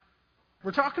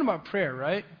We're talking about prayer,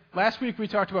 right? Last week we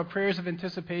talked about prayers of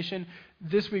anticipation.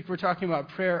 This week we're talking about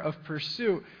prayer of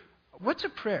pursuit. What's a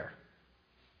prayer?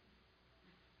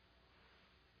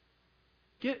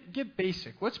 Get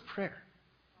basic. What's prayer?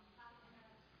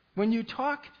 When you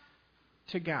talk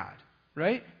to God,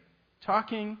 right?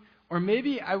 Talking, or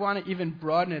maybe I want to even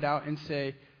broaden it out and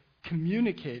say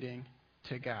communicating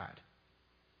to God.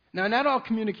 Now, not all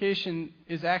communication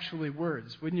is actually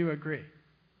words. Wouldn't you agree?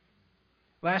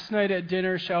 Last night at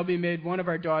dinner, Shelby made one of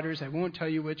our daughters, I won't tell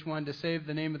you which one to save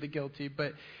the name of the guilty,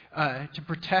 but to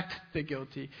protect the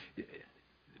guilty.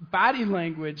 Body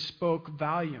language spoke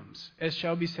volumes. As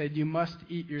Shelby said, you must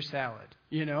eat your salad,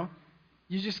 you know?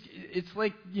 It's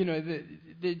like,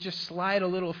 they just slide a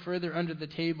little further under the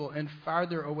table and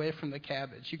farther away from the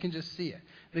cabbage. You can just see it.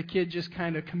 The kid just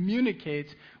kind of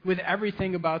communicates with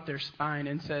everything about their spine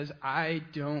and says, I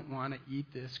don't want to eat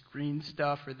this green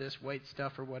stuff or this white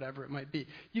stuff or whatever it might be.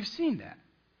 You've seen that.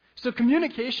 So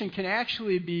communication can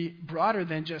actually be broader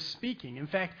than just speaking. In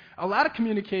fact, a lot of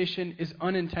communication is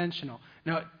unintentional.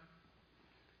 Now,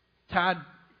 Todd's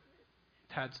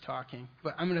talking,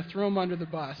 but I'm going to throw him under the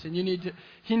bus, and he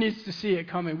needs to see it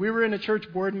coming. We were in a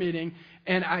church board meeting,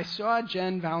 and I saw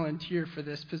Jen volunteer for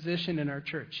this position in our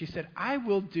church. She said, I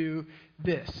will do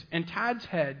this. And Todd's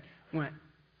head went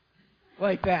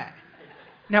like that.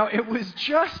 Now, it was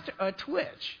just a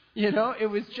twitch, it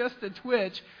was just a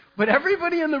twitch, but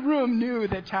everybody in the room knew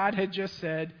that Todd had just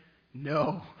said,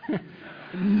 no,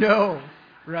 no,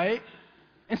 right?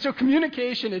 And so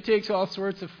communication, it takes all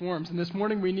sorts of forms. And this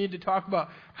morning we need to talk about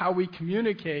how we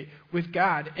communicate with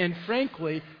God. And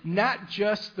frankly, not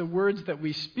just the words that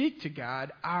we speak to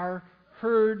God are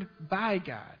heard by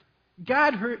God.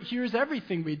 God hears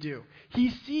everything we do. He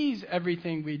sees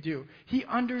everything we do. He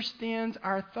understands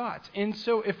our thoughts. And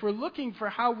so if we're looking for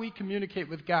how we communicate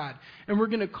with God, and we're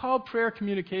going to call prayer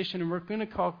communication, and we're going to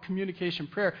call communication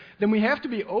prayer, then we have to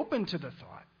be open to the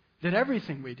thought that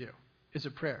everything we do is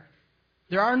a prayer.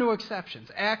 There are no exceptions.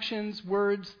 Actions,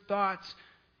 words, thoughts,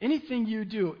 anything you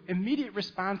do, immediate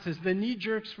responses, the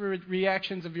knee-jerk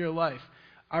reactions of your life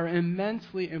are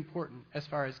immensely important as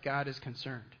far as God is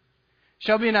concerned.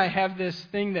 Shelby and I have this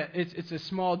thing that it's a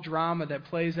small drama that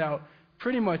plays out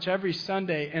pretty much every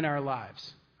Sunday in our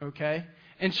lives, okay?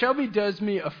 And Shelby does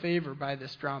me a favor by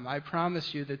this drama. I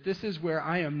promise you that this is where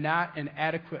I am not an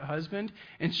adequate husband,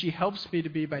 and she helps me to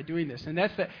be by doing this. And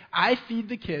that's that I feed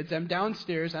the kids. I'm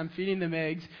downstairs. I'm feeding them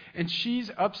eggs, and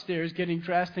she's upstairs getting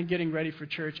dressed and getting ready for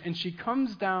church, and she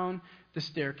comes down the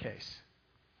staircase.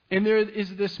 And there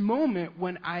is this moment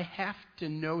when I have to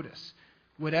notice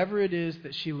whatever it is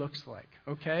that she looks like,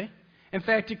 okay? In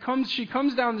fact, she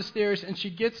comes down the stairs, and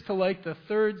she gets to like the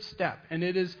third step, and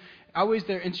it is always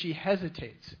there, and she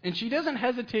hesitates. And she doesn't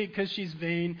hesitate because she's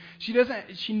vain.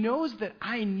 She knows that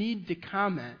I need to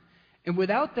comment. And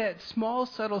without that small,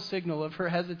 subtle signal of her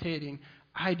hesitating,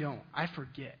 I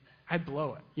forget. I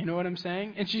blow it. You know what I'm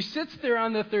saying? And she sits there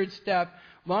on the third step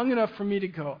long enough for me to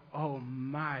go, oh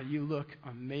my, you look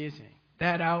amazing.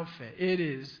 That outfit, it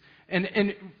is.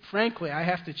 And frankly, I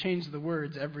have to change the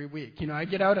words every week. I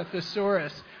get out a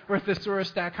thesaurus or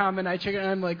thesaurus.com and I check it and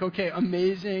I'm like, okay,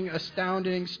 amazing,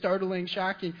 astounding, startling,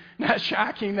 shocking. Not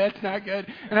shocking, that's not good.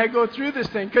 And I go through this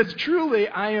thing because truly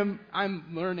I'm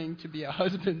learning to be a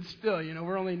husband still.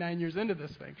 We're only 9 years into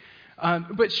this thing.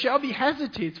 But Shelby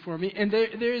hesitates for me, and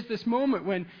there is this moment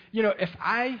when, if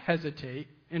I hesitate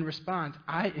in response,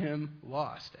 I am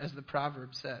lost, as the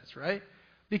proverb says, right?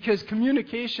 Because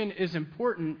communication is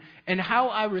important, and how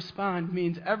I respond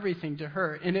means everything to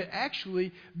her. And it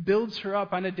actually builds her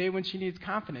up on a day when she needs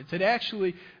confidence.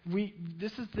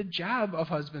 This is the job of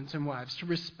husbands and wives, to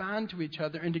respond to each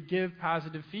other and to give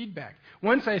positive feedback.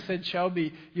 Once I said,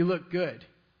 Shelby, you look good.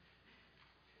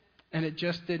 And it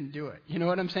just didn't do it. You know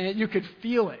what I'm saying? You could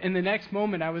feel it. And the next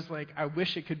moment I was like, I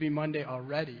wish it could be Monday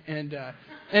already. And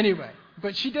anyway,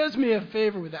 but she does me a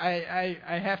favor with it.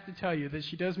 I have to tell you that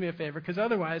she does me a favor, because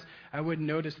otherwise I wouldn't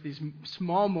notice these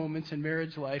small moments in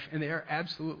marriage life, and they are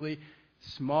absolutely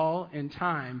small in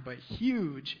time, but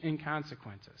huge in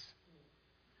consequences.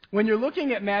 When you're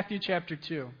looking at Matthew chapter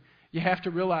 2, you have to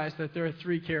realize that there are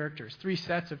three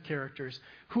sets of characters,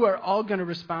 who are all going to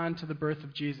respond to the birth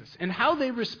of Jesus. And how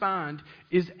they respond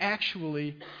is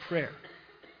actually prayer.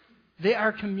 They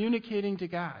are communicating to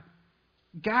God.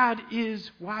 God is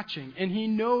watching, and He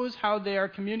knows how they are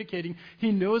communicating.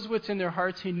 He knows what's in their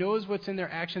hearts. He knows what's in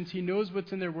their actions. He knows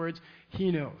what's in their words.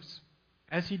 He knows,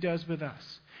 as He does with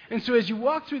us. And so as you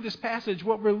walk through this passage,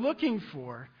 what we're looking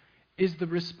for is the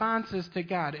responses to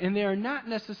God. And they are not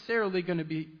necessarily going to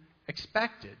be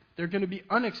expected. They're going to be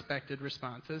unexpected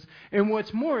responses. And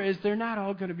what's more is they're not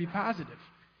all going to be positive.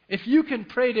 If you can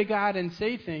pray to God and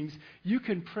say things, you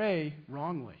can pray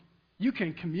wrongly. You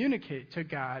can communicate to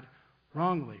God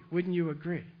wrongly. Wouldn't you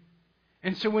agree?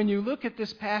 And so when you look at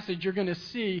this passage, you're going to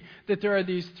see that there are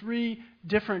these three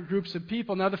different groups of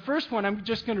people. Now, the first one, I'm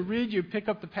just going to read you, pick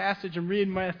up the passage and read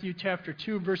Matthew chapter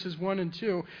 2, verses 1 and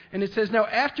 2. And it says, "Now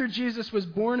after Jesus was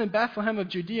born in Bethlehem of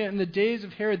Judea in the days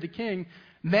of Herod the king,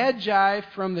 Magi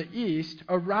from the east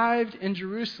arrived in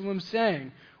Jerusalem,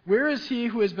 saying, 'Where is he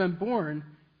who has been born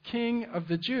King of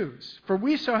the Jews? For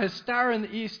we saw his star in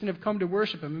the east and have come to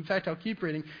worship him.'" In fact, I'll keep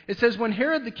reading. It says, "When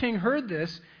Herod the king heard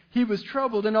this, he was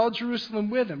troubled, and all Jerusalem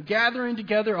with him. Gathering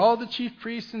together all the chief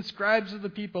priests and scribes of the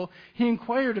people, he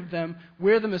inquired of them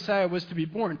where the Messiah was to be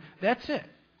born." That's it.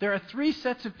 There are three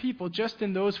sets of people just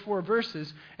in those 4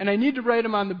 verses, and I need to write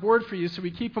them on the board for you so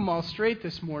we keep them all straight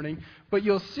this morning. But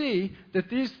you'll see that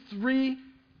these 3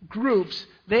 groups,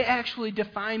 they actually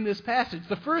define this passage.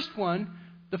 The first one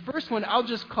I'll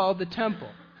just call the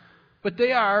temple. But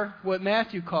they are what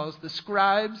Matthew calls the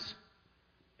scribes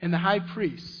and the high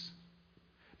priests.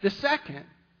 The second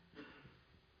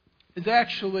is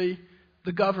actually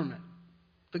the government.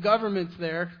 The government's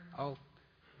there. I'll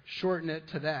shorten it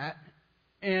to that.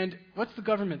 And what's the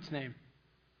government's name?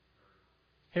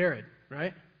 Herod,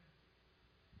 right?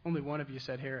 Only one of you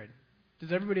said Herod.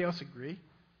 Does everybody else agree?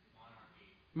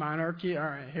 Monarchy. All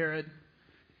right, Herod.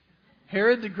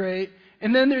 Herod the Great.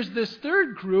 And then there's this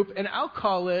third group, and I'll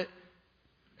call it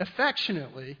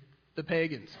affectionately the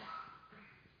pagans.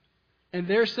 And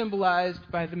they're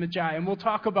symbolized by the Magi. And we'll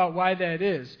talk about why that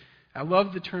is. I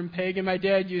love the term pagan. My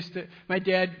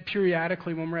dad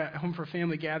periodically, when we're at home for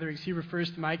family gatherings, he refers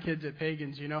to my kids as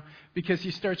pagans, because he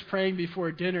starts praying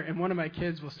before dinner, and one of my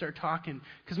kids will start talking,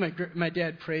 because my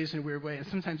dad prays in a weird way, and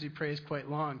sometimes he prays quite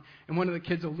long. And one of the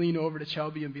kids will lean over to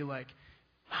Shelby and be like,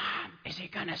 "Mom, is he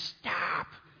going to stop?"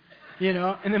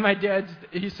 And then my dad,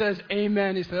 he says,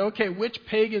 "Amen." He says, "Okay, which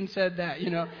pagan said that?"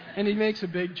 And he makes a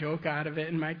big joke out of it.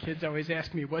 And my kids always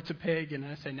ask me, "What's a pagan?"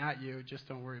 And I say, "Not you, just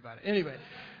don't worry about it." Anyway,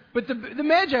 but the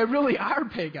Magi really are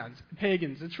pagans.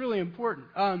 It's really important.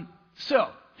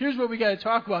 So here's what we got to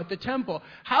talk about: the temple.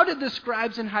 How did the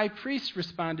scribes and high priests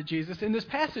respond to Jesus? And this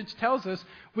passage tells us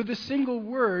with a single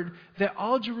word that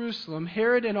all Jerusalem,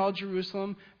 Herod and all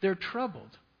Jerusalem, they're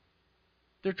troubled.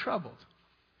 They're troubled.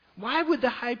 Why would the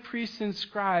high priests and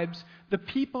scribes, the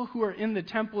people who are in the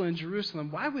temple in Jerusalem,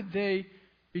 why would they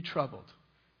be troubled?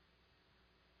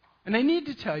 And I need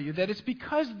to tell you that it's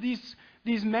because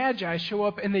these magi show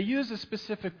up and they use a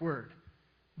specific word.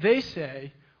 They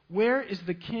say, "Where is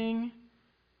the King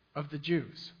of the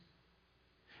Jews?"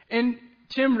 And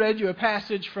Tim read you a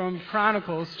passage from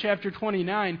Chronicles chapter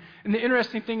 29, and the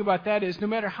interesting thing about that is no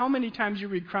matter how many times you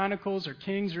read Chronicles or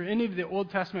Kings or any of the Old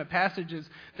Testament passages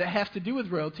that have to do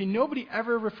with royalty, nobody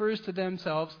ever refers to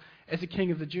themselves as a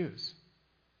king of the Jews.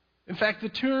 In fact, the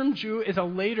term Jew is a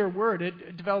later word.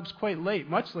 It develops quite late,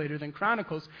 much later than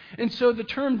Chronicles. And so the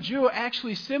term Jew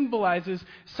actually symbolizes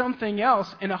something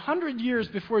else. And 100 years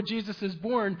before Jesus is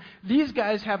born, these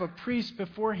guys have a priest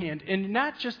beforehand. And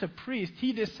not just a priest.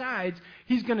 He decides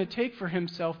he's going to take for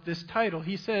himself this title.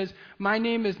 He says, "My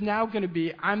name is now going to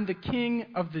be, I'm the King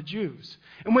of the Jews."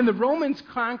 And when the Romans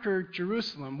conquer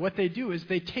Jerusalem, what they do is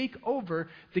they take over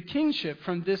the kingship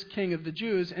from this King of the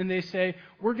Jews, and they say,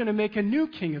 "We're going to make a new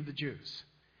King of the Jews."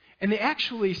 And they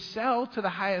actually sell to the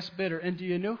highest bidder. And do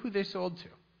you know who they sold to?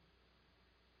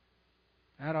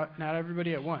 Not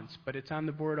everybody at once, but it's on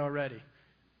the board already.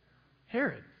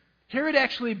 Herod. Herod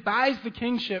actually buys the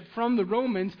kingship from the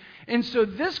Romans. And so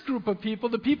this group of people,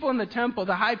 the people in the temple,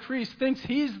 the high priest, thinks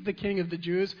he's the King of the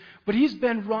Jews, but he's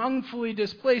been wrongfully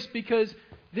displaced because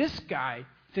this guy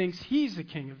thinks he's the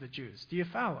King of the Jews. Do you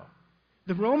follow?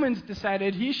 The Romans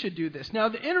decided he should do this. Now,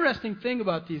 the interesting thing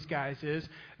about these guys is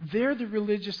they're the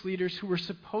religious leaders who were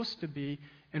supposed to be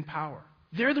in power.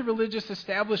 They're the religious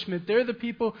establishment. They're the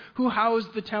people who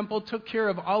housed the temple, took care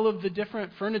of all of the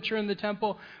different furniture in the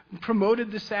temple,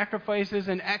 promoted the sacrifices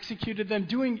and executed them,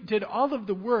 did all of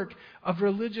the work of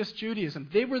religious Judaism.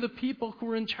 They were the people who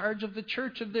were in charge of the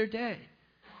church of their day.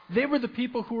 They were the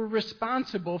people who were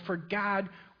responsible for God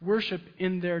worship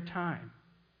in their time.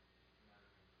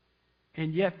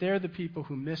 And yet they're the people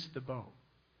who missed the boat.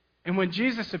 And when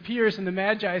Jesus appears and the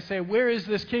Magi say, "Where is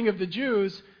this King of the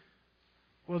Jews?"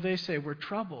 Well, they say, "We're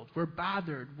troubled, we're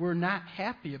bothered, we're not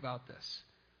happy about this."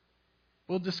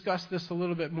 We'll discuss this a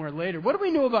little bit more later. What do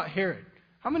we know about Herod?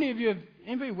 How many of you have,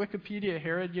 anybody Wikipedia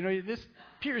Herod? This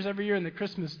appears every year in the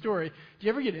Christmas story. Do you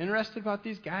ever get interested about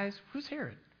these guys? Who's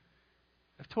Herod?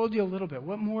 I've told you a little bit.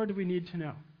 What more do we need to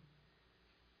know?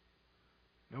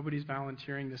 Nobody's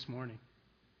volunteering this morning.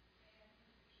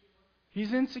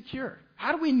 He's insecure.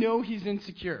 How do we know he's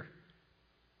insecure?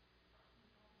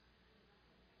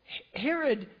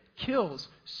 Herod kills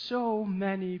so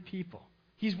many people.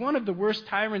 He's one of the worst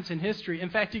tyrants in history.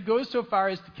 In fact, he goes so far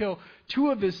as to kill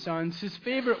 2 of his sons, his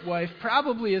favorite wife,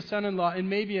 probably his son-in-law, and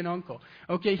maybe an uncle.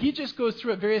 Okay, he just goes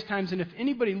through it various times, and if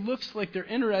anybody looks like they're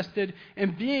interested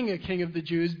in being a king of the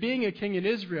Jews, being a king in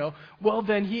Israel, well,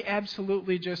 then he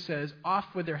absolutely just says, off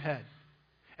with their head.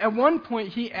 At one point,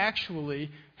 he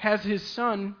actually has his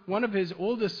son, one of his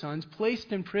oldest sons,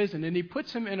 placed in prison, and he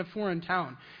puts him in a foreign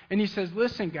town. And he says,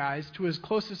 listen, guys, to his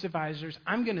closest advisors,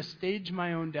 I'm going to stage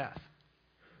my own death.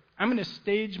 I'm going to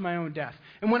stage my own death.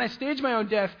 And when I stage my own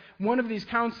death, one of these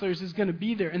counselors is going to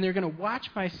be there, and they're going to watch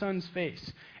my son's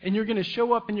face. And you're going to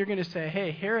show up, and you're going to say,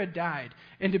 hey, Herod died.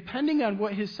 And depending on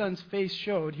what his son's face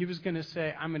showed, he was going to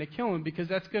say, I'm going to kill him, because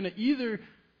that's going to either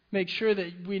make sure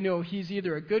that we know he's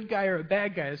either a good guy or a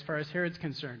bad guy as far as Herod's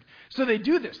concerned. So they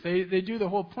do this. They do the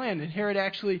whole plan. And Herod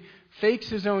actually fakes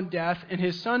his own death, and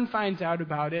his son finds out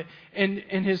about it, and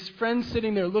his friend's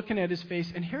sitting there looking at his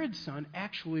face, and Herod's son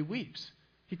actually weeps.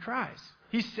 He cries.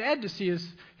 He's sad to see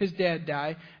his dad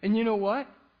die. And you know what?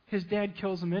 His dad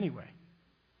kills him anyway.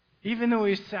 Even though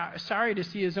he's sorry to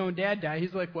see his own dad die,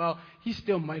 he's like, well, he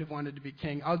still might have wanted to be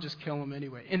king. I'll just kill him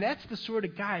anyway. And that's the sort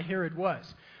of guy Herod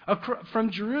was. From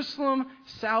Jerusalem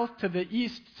south to the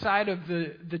east side of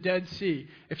the Dead Sea,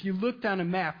 if you looked on a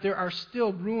map, there are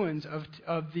still ruins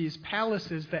of these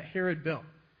palaces that Herod built.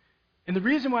 And the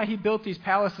reason why he built these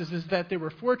palaces is that they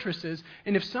were fortresses,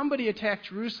 and if somebody attacked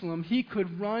Jerusalem, he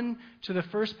could run to the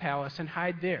first palace and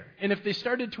hide there. And if they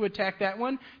started to attack that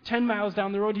one, 10 miles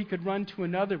down the road, he could run to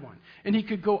another one. And he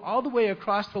could go all the way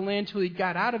across the land till he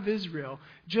got out of Israel,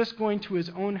 just going to his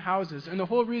own houses. And the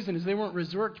whole reason is they weren't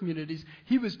resort communities.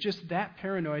 He was just that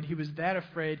paranoid. He was that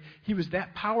afraid. He was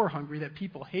that power hungry that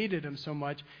people hated him so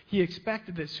much. He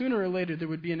expected that sooner or later there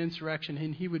would be an insurrection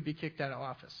and he would be kicked out of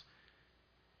office.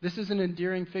 This is an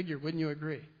endearing figure, wouldn't you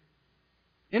agree?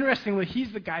 Interestingly,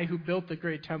 he's the guy who built the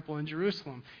great temple in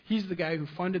Jerusalem. He's the guy who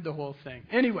funded the whole thing.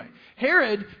 Anyway,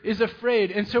 Herod is afraid,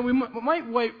 and so we might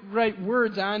write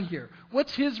words on here.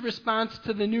 What's his response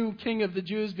to the new king of the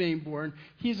Jews being born?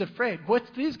 He's afraid.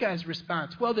 What's these guys'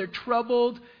 response? Well, they're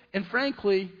troubled, and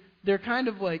frankly, they're kind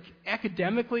of like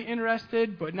academically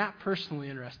interested, but not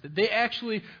personally interested. They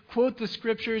actually quote the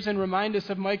scriptures and remind us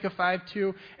of Micah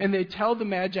 5:2, and they tell the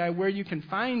Magi where you can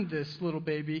find this little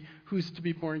baby who's to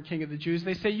be born king of the Jews.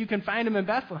 They say you can find him in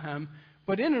Bethlehem,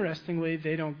 but interestingly,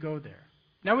 they don't go there.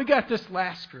 Now we got this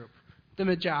last group, the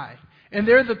Magi, and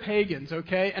they're the pagans,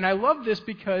 okay? And I love this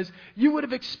because you would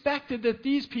have expected that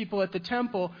these people at the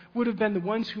temple would have been the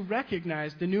ones who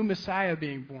recognized the new Messiah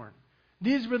being born.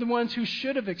 These were the ones who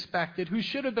should have expected, who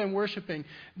should have been worshiping.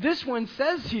 This one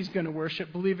says he's going to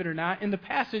worship, believe it or not. In the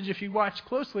passage, if you watch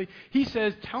closely, he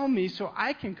says, tell me so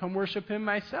I can come worship him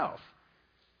myself.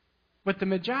 But the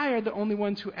Magi are the only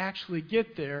ones who actually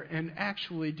get there and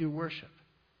actually do worship.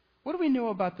 What do we know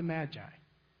about the Magi?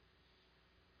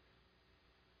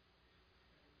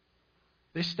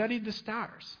 They studied the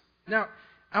stars. Now,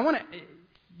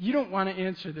 you don't want to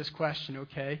answer this question,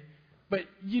 okay? But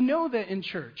you know that in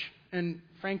church, and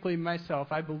frankly,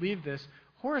 myself, I believe this,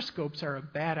 horoscopes are a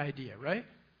bad idea, right?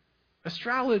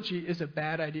 Astrology is a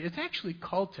bad idea. It's actually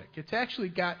cultic. It's actually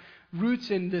got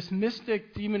roots in this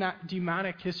mystic,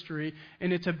 demonic history,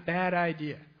 and it's a bad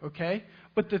idea, okay?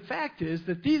 But the fact is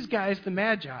that these guys, the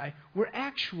Magi, were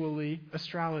actually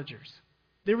astrologers.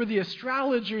 They were the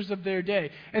astrologers of their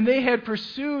day. And they had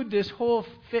pursued this whole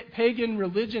pagan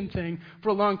religion thing for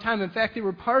a long time. In fact, they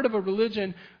were part of a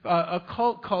religion, a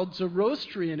cult called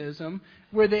Zoroastrianism,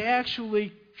 where they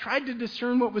actually tried to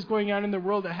discern what was going on in the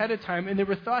world ahead of time, and they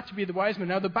were thought to be the wise men.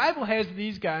 Now, the Bible has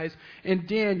these guys in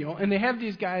Daniel, and they have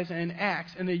these guys in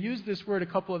Acts, and they use this word a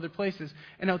couple other places.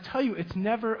 And I'll tell you, it's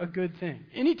never a good thing.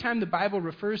 Anytime the Bible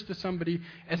refers to somebody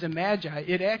as a magi,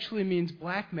 it actually means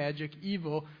black magic,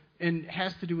 evil, and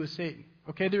has to do with Satan.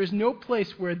 Okay, there is no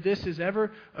place where this is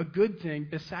ever a good thing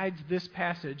besides this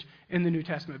passage in the New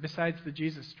Testament, besides the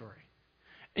Jesus story.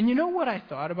 And you know what I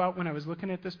thought about when I was looking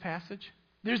at this passage?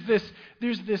 There's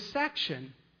this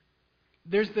section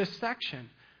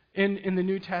in the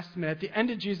New Testament at the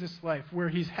end of Jesus' life where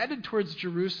he's headed towards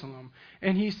Jerusalem,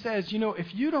 and he says,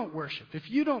 if you don't worship, if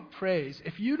you don't praise,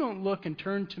 if you don't look and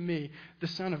turn to me, the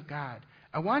Son of God,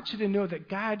 I want you to know that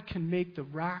God can make the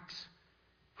rocks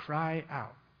cry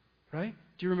out, right?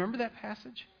 Do you remember that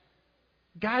passage?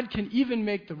 God can even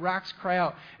make the rocks cry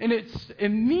out. And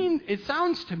it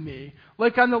sounds to me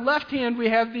like on the left hand we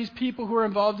have these people who are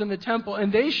involved in the temple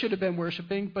and they should have been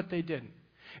worshiping, but they didn't.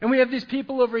 And we have these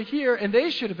people over here and they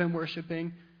should have been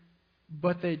worshiping,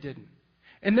 but they didn't.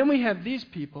 And then we have these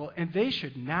people, and they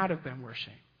should not have been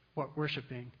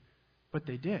worshiping, but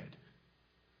they did.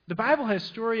 The Bible has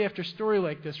story after story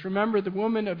like this. Remember the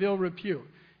woman of ill repute.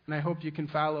 And I hope you can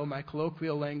follow my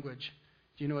colloquial language.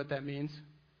 Do you know what that means?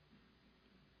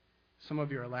 Some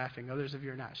of you are laughing, others of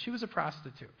you are not. She was a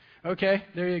prostitute. Okay,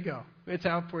 there you go. It's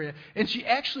out for you. And she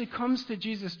actually comes to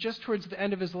Jesus just towards the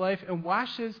end of his life and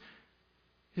washes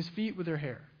his feet with her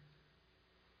hair.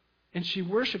 And she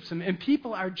worships him. And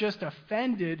people are just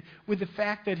offended with the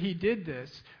fact that he did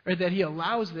this, or that he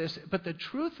allows this. But the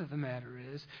truth of the matter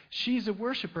is, she's a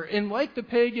worshiper. And like the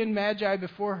pagan magi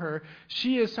before her,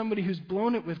 she is somebody who's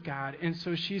blown it with God. And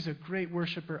so she's a great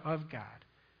worshiper of God.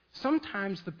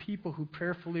 Sometimes the people who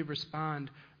prayerfully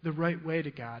respond the right way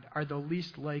to God are the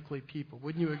least likely people.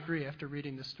 Wouldn't you agree after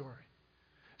reading the story?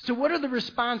 So what are the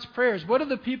response prayers? What do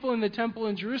the people in the temple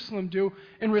in Jerusalem do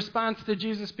in response to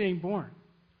Jesus being born?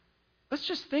 Let's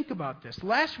just think about this.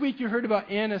 Last week you heard about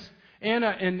Anna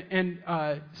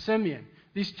and Simeon,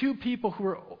 these two people who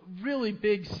were really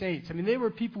big saints. I mean, they were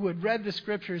people who had read the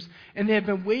Scriptures, and they had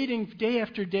been waiting day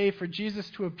after day for Jesus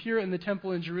to appear in the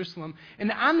temple in Jerusalem.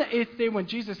 And on the 8th day when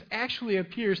Jesus actually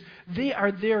appears, they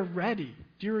are there ready.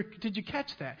 Did you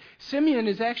catch that? Simeon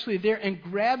is actually there and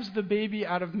grabs the baby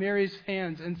out of Mary's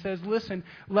hands and says, listen,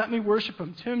 let me worship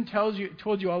him. Tim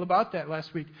told you all about that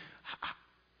last week.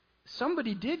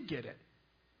 Somebody did get it.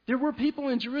 There were people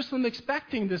in Jerusalem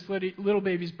expecting this little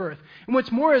baby's birth. And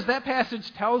what's more is that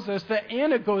passage tells us that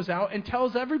Anna goes out and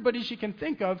tells everybody she can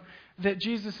think of that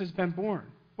Jesus has been born.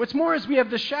 What's more is we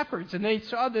have the shepherds, and they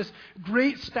saw this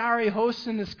great starry host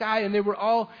in the sky, and they were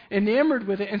all enamored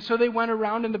with it. And so they went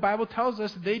around, and the Bible tells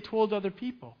us they told other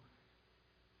people.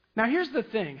 Now here's the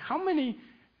thing. How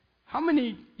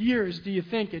many years do you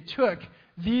think it took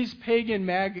these pagan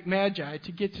magi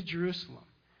to get to Jerusalem?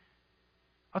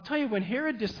 I'll tell you, when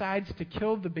Herod decides to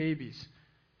kill the babies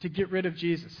to get rid of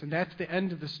Jesus, and that's the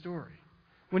end of the story.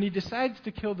 When he decides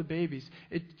to kill the babies,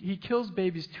 he kills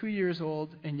babies 2 years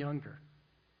old and younger.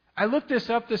 I looked this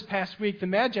up this past week. The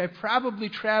Magi probably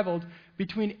traveled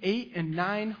between 800 and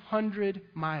 900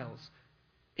 miles.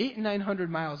 800 and 900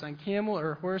 miles on camel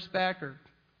or horseback or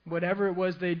whatever it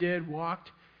was they did,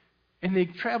 walked. And they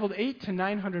traveled 800 to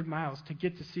 900 miles to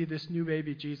get to see this new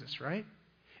baby Jesus, right?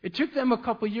 It took them a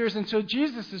couple years, and so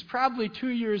Jesus is probably 2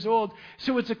 years old.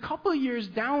 So it's a couple years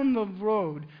down the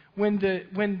road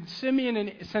when Simeon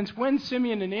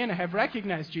and Anna have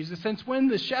recognized Jesus, since when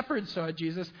the shepherds saw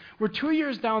Jesus, we're 2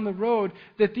 years down the road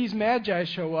that these magi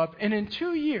show up, and in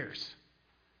 2 years,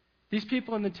 these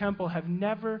people in the temple have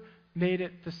never made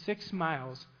it the 6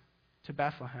 miles to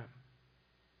Bethlehem.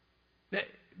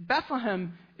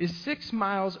 Bethlehem is 6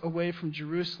 miles away from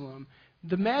Jerusalem.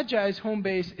 The Magi's home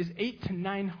base is 800 to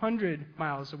 900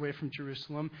 miles away from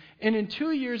Jerusalem. And in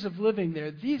 2 years of living there,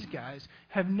 these guys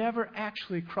have never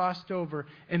actually crossed over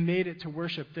and made it to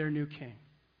worship their new king.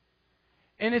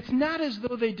 And it's not as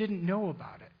though they didn't know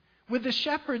about it. With the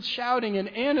shepherds shouting and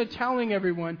Anna telling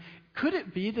everyone, could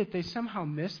it be that they somehow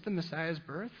missed the Messiah's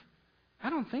birth?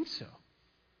 I don't think so.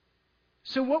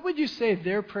 So what would you say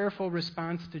their prayerful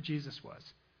response to Jesus was?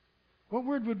 What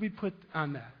word would we put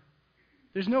on that?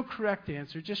 There's no correct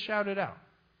answer. Just shout it out.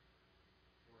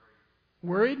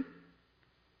 Worried?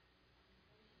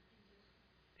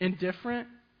 Indifferent?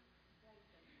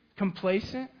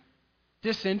 Complacent?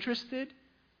 Disinterested?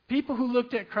 People who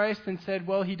looked at Christ and said,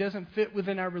 well, he doesn't fit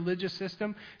within our religious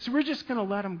system, so we're just going to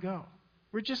let him go.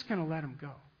 We're just going to let him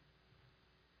go.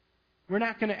 We're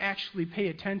not going to actually pay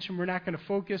attention. We're not going to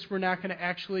focus. We're not going to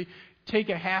actually take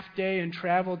a half day and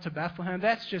travel to Bethlehem.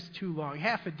 That's just too long.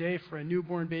 Half a day for a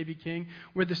newborn baby king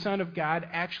where the Son of God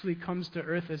actually comes to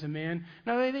earth as a man.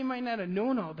 Now, they might not have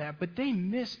known all that, but they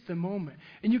missed the moment.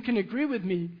 And you can agree with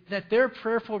me that their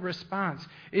prayerful response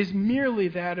is merely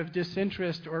that of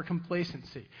disinterest or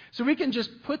complacency. So we can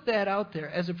just put that out there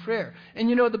as a prayer.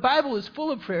 And you know, the Bible is full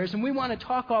of prayers, and we want to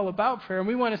talk all about prayer, and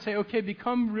we want to say, okay,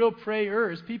 become real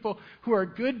prayers, people who are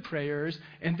good prayers,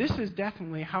 and this is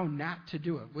definitely how not to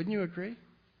do it. Wouldn't you agree?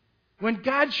 When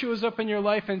God shows up in your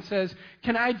life and says,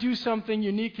 can I do something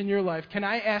unique in your life? Can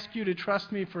I ask you to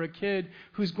trust me for a kid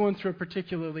who's going through a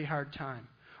particularly hard time?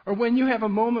 Or when you have a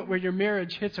moment where your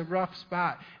marriage hits a rough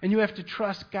spot and you have to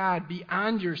trust God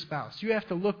beyond your spouse. You have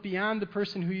to look beyond the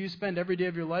person who you spend every day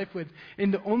of your life with,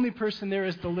 and the only person there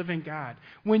is the living God.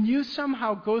 When you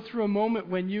somehow go through a moment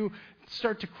when you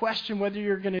start to question whether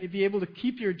you're going to be able to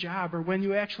keep your job or when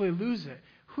you actually lose it,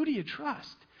 who do you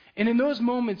trust? And in those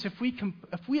moments, if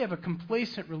we have a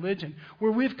complacent religion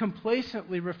where we've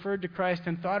complacently referred to Christ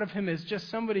and thought of him as just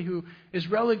somebody who is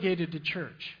relegated to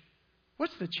church,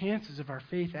 what's the chances of our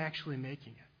faith actually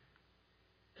making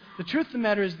it? The truth of the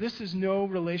matter is this is no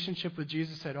relationship with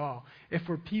Jesus at all if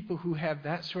we're people who have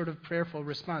that sort of prayerful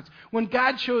response. When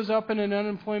God shows up in an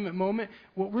unemployment moment,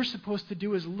 what we're supposed to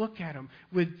do is look at him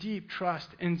with deep trust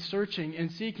and searching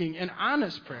and seeking and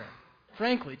honest prayer.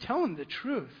 Frankly, tell him the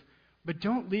truth, but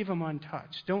don't leave him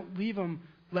untouched. Don't leave him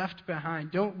left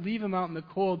behind. Don't leave him out in the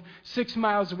cold 6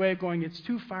 miles away going, it's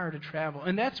too far to travel.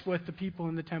 And that's what the people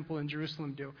in the temple in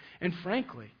Jerusalem do. And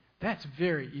frankly, that's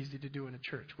very easy to do in a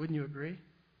church. Wouldn't you agree?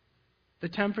 The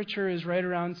temperature is right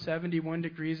around 71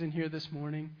 degrees in here this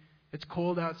morning. It's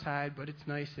cold outside, but it's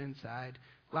nice inside.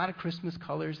 A lot of Christmas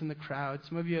colors in the crowd.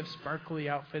 Some of you have sparkly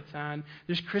outfits on.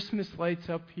 There's Christmas lights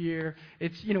up here.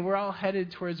 It's, we're all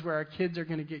headed towards where our kids are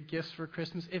going to get gifts for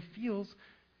Christmas. It feels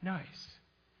nice.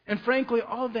 And frankly,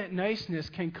 all of that niceness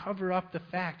can cover up the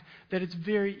fact that it's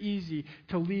very easy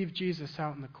to leave Jesus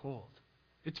out in the cold.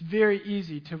 It's very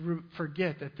easy to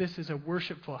forget that this is a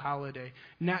worshipful holiday,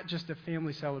 not just a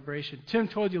family celebration. Tim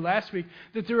told you last week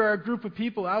that there are a group of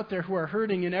people out there who are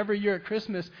hurting, and every year at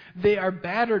Christmas, they are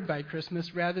battered by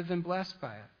Christmas rather than blessed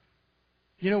by it.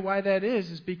 You know why that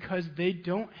is because they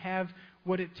don't have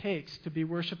what it takes to be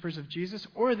worshipers of Jesus,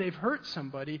 or they've hurt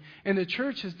somebody, and the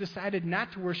church has decided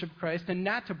not to worship Christ and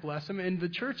not to bless him, and the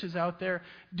church is out there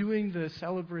doing the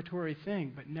celebratory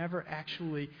thing, but never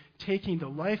actually taking the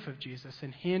life of Jesus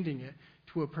and handing it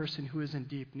to a person who is in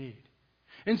deep need.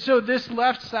 And so this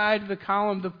left side of the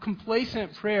column, the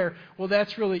complacent prayer, well,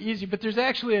 that's really easy, but there's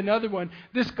actually another one.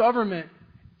 This government,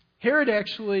 Herod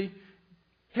actually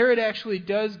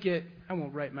does get, I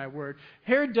won't write my word,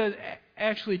 Herod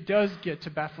actually does get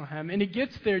to Bethlehem, and he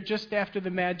gets there just after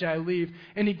the Magi leave,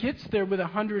 and he gets there with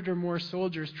 100 or more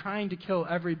soldiers trying to kill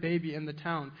every baby in the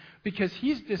town because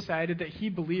he's decided that he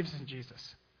believes in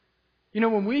Jesus.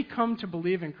 When we come to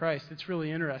believe in Christ, it's really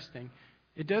interesting.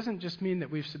 It doesn't just mean that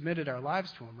we've submitted our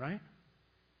lives to him, right?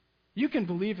 You can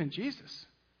believe in Jesus.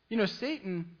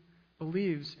 Satan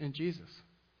believes in Jesus.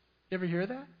 You ever hear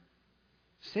that?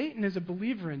 Satan is a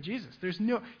believer in Jesus.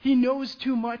 He knows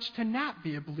too much to not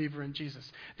be a believer in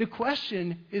Jesus. The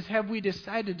question is, have we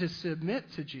decided to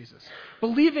submit to Jesus?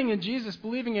 Believing in Jesus,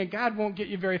 believing in God won't get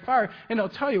you very far, and I'll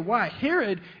tell you why.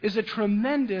 Herod is a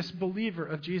tremendous believer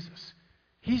of Jesus.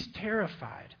 He's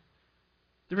terrified.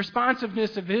 The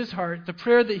responsiveness of his heart, the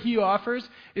prayer that he offers,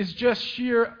 is just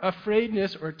sheer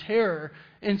afraidness or terror.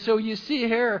 And so you see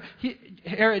Herod,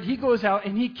 he goes out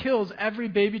and he kills every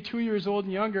baby 2 years old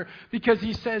and younger because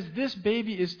he says this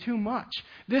baby is too much.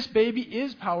 This baby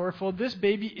is powerful. This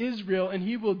baby is real, and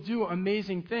he will do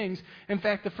amazing things. In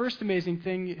fact, the first amazing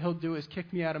thing he'll do is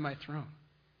kick me out of my throne.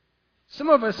 Some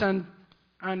of us in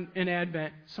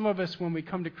Advent, some of us when we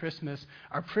come to Christmas,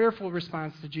 our prayerful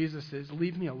response to Jesus is,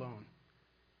 leave me alone.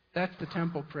 That's the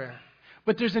temple prayer.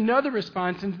 But there's another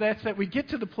response, and that's that we get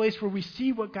to the place where we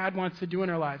see what God wants to do in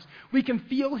our lives. We can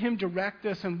feel him direct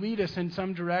us and lead us in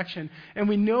some direction, and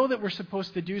we know that we're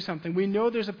supposed to do something. We know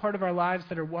there's a part of our lives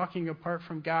that are walking apart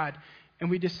from God, and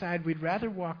we decide we'd rather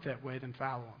walk that way than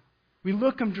follow him. We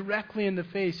look him directly in the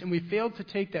face, and we fail to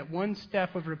take that one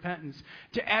step of repentance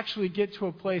to actually get to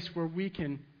a place where we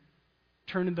can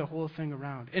turn the whole thing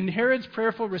around. And Herod's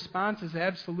prayerful response is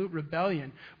absolute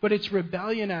rebellion, but it's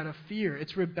rebellion out of fear.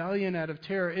 It's rebellion out of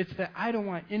terror. It's that I don't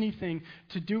want anything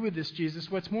to do with this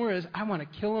Jesus. What's more is I want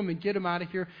to kill him and get him out of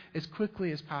here as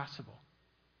quickly as possible.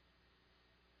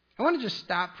 I want to just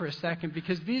stop for a second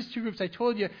because these two groups, I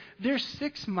told you, they're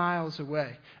 6 miles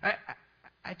away.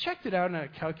 I checked it out on a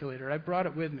calculator. I brought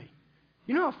it with me.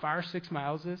 You know how far 6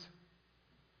 miles is?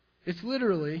 It's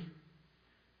literally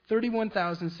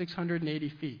 31,680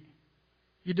 feet.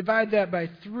 You divide that by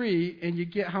 3, and you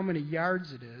get how many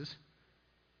yards it is.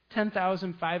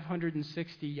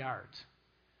 10,560 yards.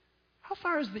 How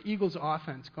far has the Eagles'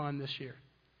 offense gone this year?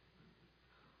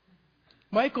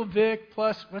 Michael Vick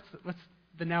plus, what's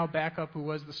the now backup who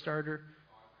was the starter?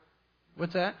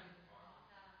 What's that?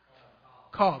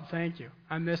 Cobb, thank you.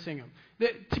 I'm missing him.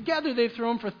 Together they've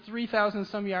thrown for 3,000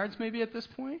 some yards maybe at this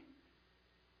point.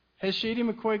 Has Shady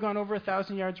McCoy gone over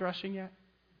 1,000 yards rushing yet?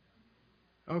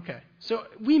 Okay. So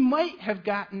we might have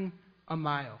gotten a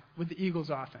mile with the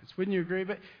Eagles' offense. Wouldn't you agree?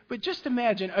 But just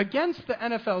imagine, against the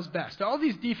NFL's best, all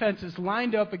these defenses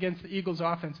lined up against the Eagles'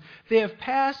 offense. They have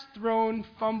passed, thrown,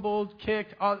 fumbled,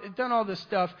 kicked, done all this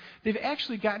stuff. They've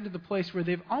actually gotten to the place where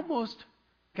they've almost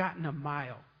gotten a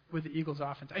mile with the Eagles'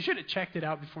 offense. I should have checked it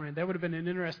out beforehand. That would have been an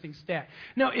interesting stat.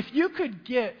 Now, if you could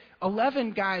get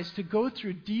 11 guys to go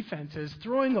through defenses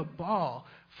throwing a ball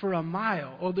for a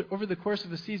mile over the course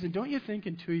of a season, don't you think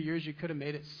in 2 years you could have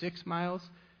made it 6 miles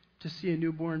to see a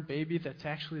newborn baby that's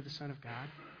actually the Son of God?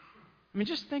 I mean,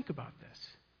 just think about this.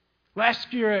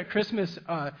 Last year at Christmas,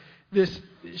 this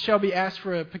Shelby asked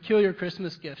for a peculiar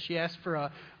Christmas gift. She asked for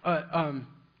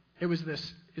it was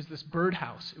this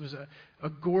birdhouse. It was a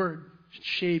gourd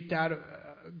shaped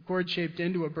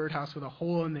into a birdhouse with a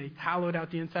hole, and they hollowed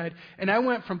out the inside. And I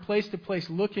went from place to place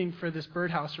looking for this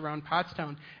birdhouse around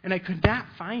Pottstown, and I could not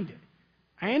find it.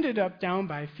 I ended up down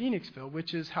by Phoenixville,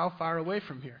 which is how far away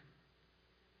from here?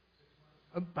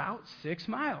 About 6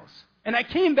 miles. And I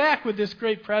came back with this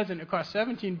great present. It cost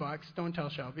 $17. Don't tell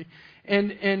Shelby.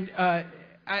 And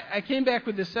I came back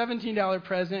with this $17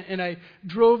 present, and I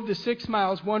drove the 6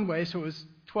 miles one way, so it was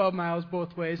 12 miles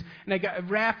both ways. And I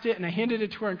wrapped it, and I handed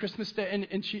it to her on Christmas Day.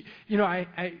 And she,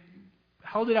 I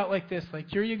held it out like this, like,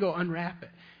 here you go, unwrap it.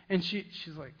 And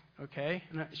she's like, okay.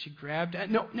 And she grabbed it.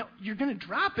 No, you're going to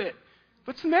drop it.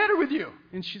 What's the matter with you?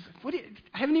 And she's like,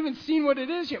 I haven't even seen what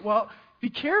it is yet. Well, be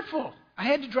careful. I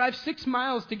had to drive 6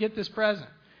 miles to get this present,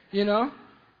 And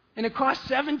it cost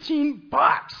 $17.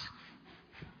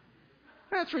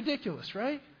 That's ridiculous,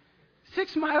 right?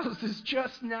 6 miles is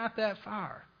just not that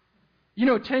far.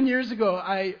 10 years ago,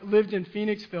 I lived in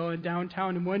Phoenixville in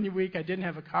downtown, and one week I didn't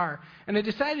have a car. And I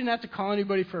decided not to call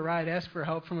anybody for a ride, ask for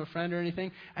help from a friend or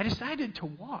anything. I decided to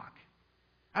walk.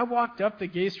 I walked up the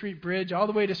Gay Street Bridge all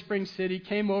the way to Spring City,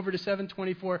 came over to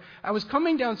 724. I was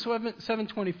coming down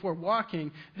 724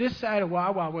 walking this side of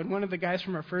Wawa when one of the guys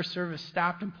from our first service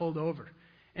stopped and pulled over.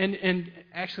 And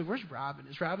actually, where's Robin?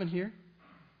 Is Robin here?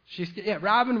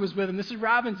 Robin was with him. This is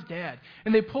Robin's dad.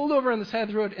 And they pulled over on the side of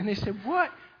the road, and they said,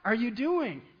 "What are you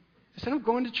doing?" I said, "I'm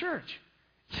going to church."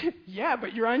 "Yeah,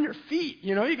 but you're on your feet.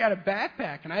 You got a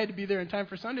backpack." And I had to be there in time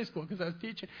for Sunday school because I was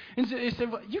teaching. And so they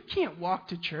said, "Well, you can't walk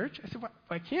to church." I said,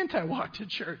 "Why can't I walk to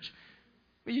church?"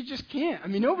 "Well, you just can't.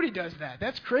 Nobody does that.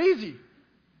 That's crazy.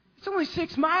 It's only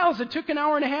 6 miles. It took an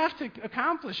hour and a half to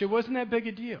accomplish. It wasn't that big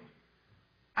a deal."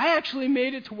 I actually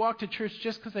made it to walk to church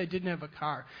just because I didn't have a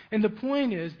car. And the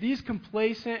point is, these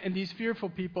complacent and these fearful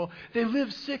people, they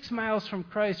lived 6 miles from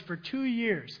Christ for 2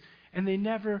 years, and they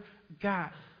never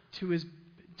got to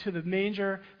the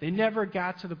manger. They never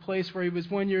got to the place where he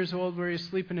was 1 year old, where he was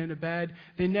sleeping in a bed.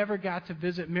 They never got to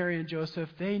visit Mary and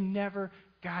Joseph. They never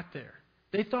got there.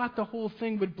 They thought the whole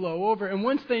thing would blow over, and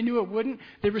once they knew it wouldn't,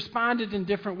 they responded in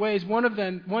different ways.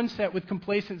 One set with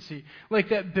complacency, like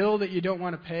that bill that you don't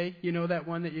want to pay, that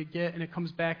one that you get, and it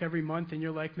comes back every month, and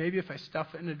you're like, maybe if I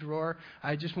stuff it in a drawer,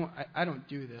 I don't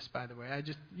do this, by the way.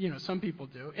 Some people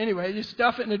do. Anyway, you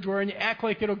stuff it in a drawer, and you act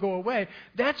like it'll go away.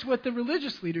 That's what the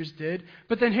religious leaders did.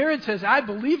 But then Herod says, I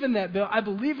believe in that bill. I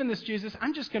believe in this Jesus.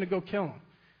 I'm just going to go kill him.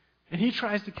 And he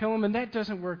tries to kill him, and that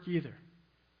doesn't work either.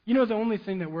 The only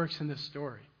thing that works in this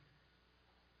story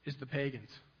is the pagans.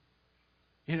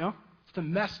 It's the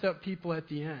messed up people at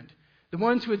the end. The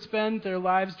ones who had spent their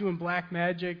lives doing black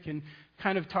magic and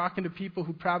kind of talking to people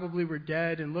who probably were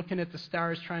dead and looking at the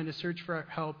stars trying to search for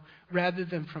help rather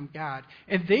than from God.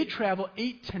 And they travel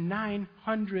 800 to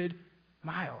 900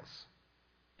 miles.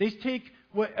 They take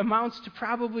what amounts to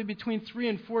probably between 3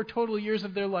 and 4 total years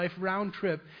of their life round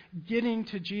trip getting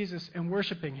to Jesus and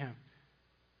worshiping him.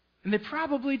 And they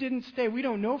probably didn't stay. We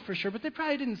don't know for sure, but they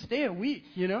probably didn't stay a week,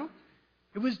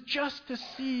 It was just to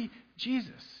see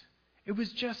Jesus. It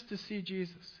was just to see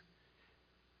Jesus.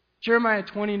 Jeremiah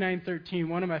 29:13,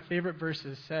 one of my favorite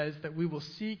verses, says that we will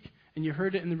seek, and you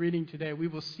heard it in the reading today, we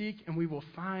will seek and we will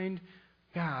find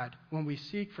God when we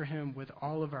seek for him with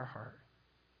all of our heart.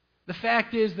 The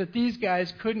fact is that these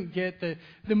guys couldn't get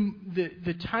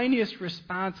the tiniest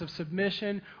response of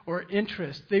submission or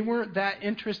interest. They weren't that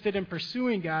interested in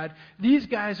pursuing God. These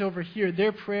guys over here,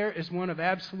 their prayer is one of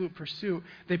absolute pursuit.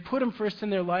 They put him first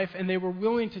in their life, and they were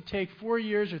willing to take 4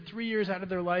 years or 3 years out of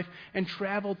their life and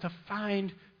travel to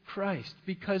find Christ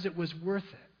because it was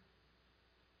worth it.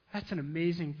 That's an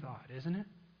amazing thought, isn't it?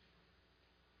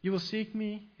 You will seek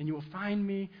me, and you will find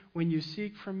me when you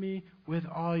seek for me with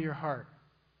all your heart.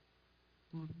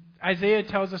 Isaiah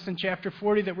tells us in chapter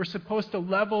 40 that we're supposed to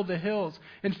level the hills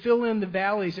and fill in the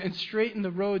valleys and straighten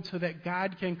the road so that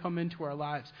God can come into our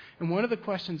lives. And one of the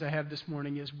questions I have this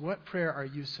morning is, what prayer are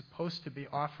you supposed to be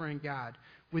offering God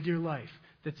with your life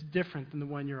that's different than the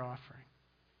one you're offering?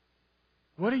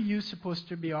 What are you supposed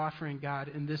to be offering God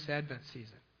in this Advent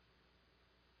season?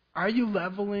 Are you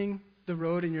leveling the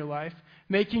road in your life,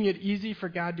 making it easy for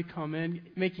God to come in,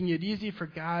 making it easy for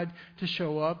God to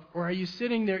show up? Or are you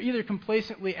sitting there either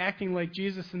complacently acting like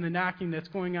Jesus in the knocking that's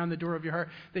going on the door of your heart,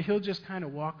 that he'll just kind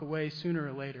of walk away sooner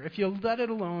or later? If you let it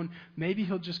alone, maybe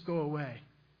he'll just go away.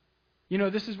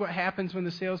 This is what happens when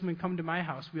the salesmen come to my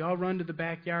house. We all run to the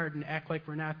backyard and act like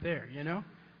we're not there,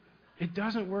 It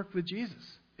doesn't work with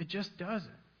Jesus. It just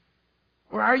doesn't.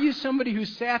 Or are you somebody who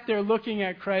sat there looking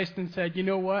at Christ and said, you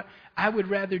know what? I would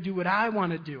rather do what I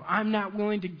want to do. I'm not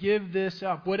willing to give this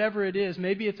up, whatever it is.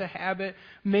 Maybe it's a habit.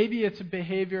 Maybe it's a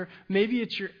behavior. Maybe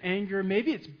it's your anger.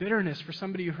 Maybe it's bitterness for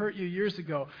somebody who hurt you years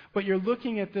ago. But you're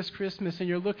looking at this Christmas and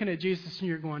you're looking at Jesus and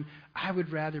you're going, I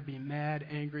would rather be mad,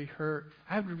 angry, hurt.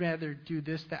 I would rather do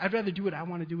this, that. I'd rather do what I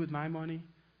want to do with my money.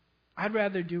 I'd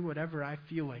rather do whatever I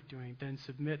feel like doing than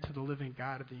submit to the living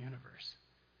God of the universe.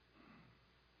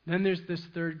 Then there's this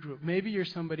third group. Maybe you're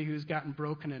somebody who's gotten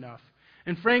broken enough.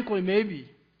 And frankly, maybe,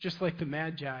 just like the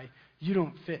Magi, you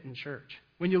don't fit in church.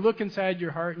 When you look inside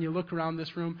your heart and you look around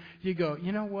this room, you go,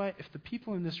 you know what? If the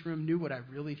people in this room knew what I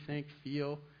really think,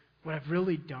 feel, what I've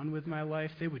really done with my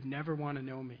life, they would never want to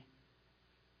know me.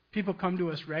 People come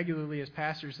to us regularly as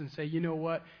pastors and say, you know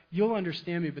what? You'll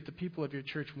understand me, but the people of your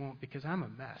church won't because I'm a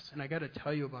mess. And I got to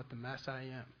tell you about the mess I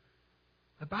am.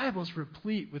 The Bible's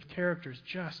replete with characters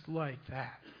just like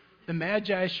that. The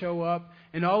Magi show up,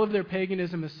 and all of their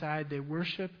paganism aside, they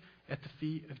worship at the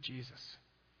feet of Jesus.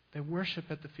 They worship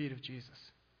at the feet of Jesus.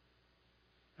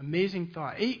 Amazing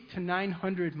thought. 800 to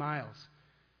 900 miles.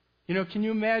 You know, can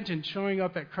you imagine showing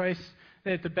up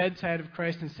at the bedside of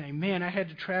Christ and saying, man, I had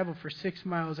to travel for 6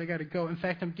 miles. I got to go. In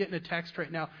fact, I'm getting a text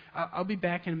right now. I'll be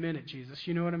back in a minute, Jesus.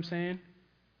 You know what I'm saying?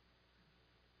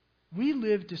 We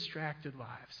live distracted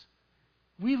lives.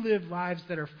 We live lives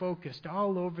that are focused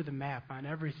all over the map on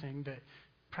everything that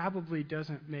probably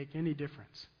doesn't make any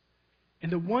difference.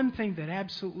 And the one thing that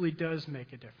absolutely does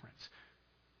make a difference,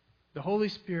 the Holy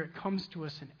Spirit comes to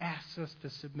us and asks us to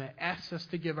submit, asks us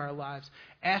to give our lives,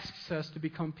 asks us to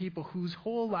become people whose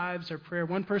whole lives are prayer.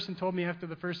 One person told me after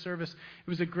the first service, it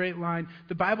was a great line,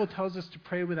 the Bible tells us to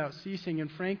pray without ceasing,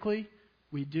 and frankly,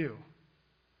 we do.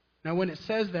 Now, when it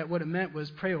says that, what it meant was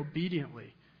pray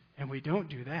obediently, and we don't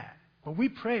do that. But we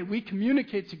pray, we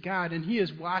communicate to God, and He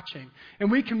is watching. And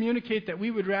we communicate that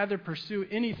we would rather pursue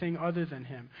anything other than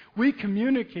Him. We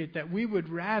communicate that we would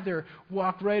rather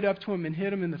walk right up to Him and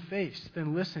hit Him in the face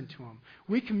than listen to Him.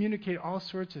 We communicate all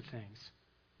sorts of things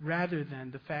rather than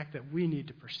the fact that we need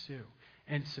to pursue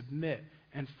and submit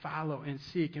and follow and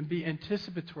seek and be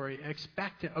anticipatory,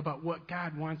 expectant about what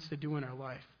God wants to do in our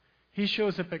life. He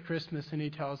shows up at Christmas and He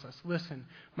tells us, listen,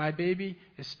 my baby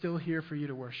is still here for you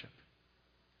to worship.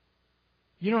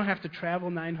 You don't have to travel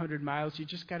 900 miles. You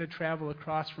just got to travel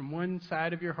across from one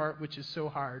side of your heart, which is so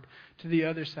hard, to the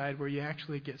other side where you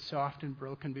actually get soft and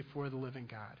broken before the living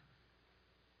God.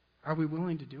 Are we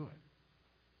willing to do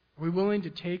it? Are we willing to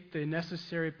take the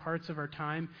necessary parts of our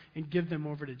time and give them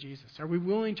over to Jesus? Are we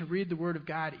willing to read the Word of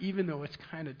God even though it's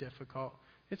kind of difficult?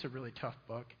 It's a really tough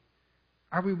book.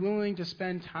 Are we willing to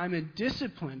spend time in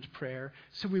disciplined prayer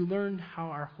so we learn how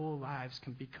our whole lives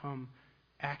can become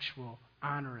actual,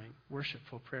 honoring,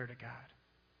 worshipful prayer to God?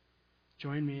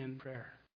 Join me in prayer.